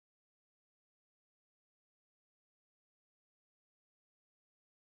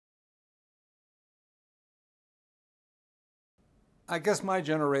I guess my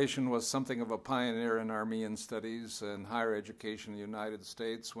generation was something of a pioneer in Armenian studies and higher education in the United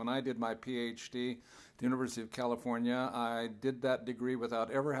States. When I did my PhD at the University of California, I did that degree without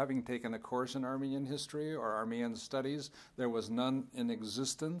ever having taken a course in Armenian history or Armenian studies. There was none in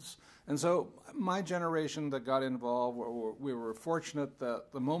existence. And so my generation that got involved, we were fortunate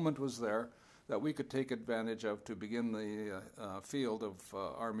that the moment was there that we could take advantage of to begin the field of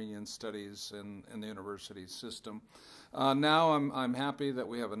Armenian studies in the university system. Now I'm happy that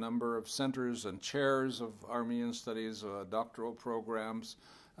we have a number of centers and chairs of Armenian studies, doctoral programs.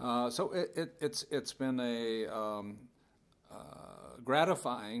 So it's been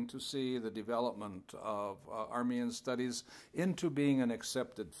gratifying to see the development of Armenian studies into being an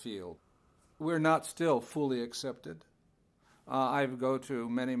accepted field. We're not still fully accepted. I go to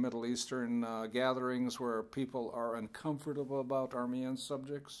many Middle Eastern gatherings where people are uncomfortable about Armenian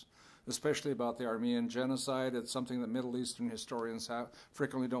subjects, especially about the Armenian Genocide. It's something that Middle Eastern historians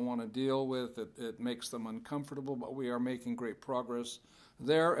frequently don't want to deal with. It makes them uncomfortable, but we are making great progress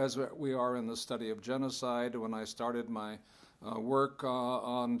there as we are in the study of genocide. When I started my work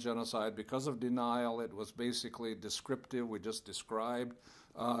on genocide, because of denial, it was basically descriptive. We just described,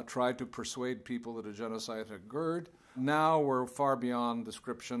 tried to persuade people that a genocide had occurred. Now we're far beyond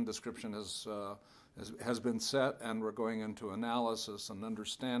description. Description has been set, and we're going into analysis and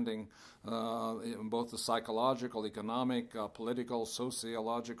understanding both the psychological, economic, political,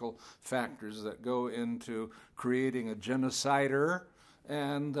 sociological factors that go into creating a genocider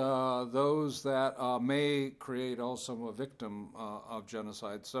and those that may create also a victim of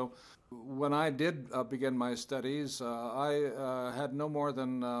genocide. So when I did begin my studies, I had no more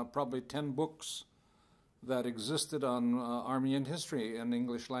than probably 10 books that existed on Armenian history in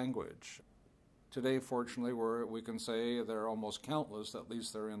English language. Today, fortunately, we can say they're almost countless, at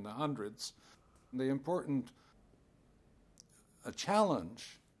least they're in the hundreds. The important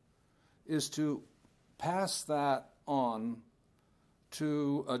challenge is to pass that on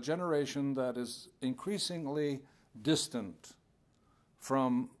to a generation that is increasingly distant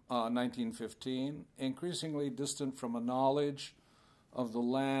from 1915, increasingly distant from a knowledge of the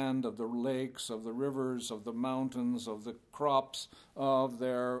land, of the lakes, of the rivers, of the mountains, of the crops, of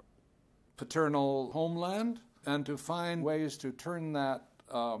their paternal homeland, and to find ways to turn that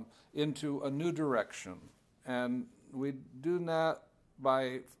into a new direction. And we do that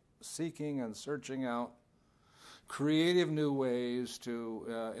by seeking and searching out creative new ways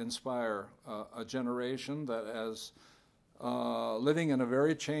to inspire a generation that is living in a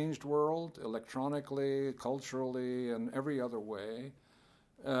very changed world, electronically, culturally, and every other way.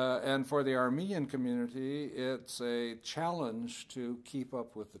 And for the Armenian community, it's a challenge to keep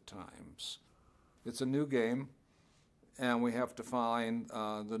up with the times. It's a new game, and we have to find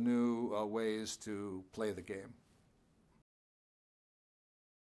the new ways to play the game.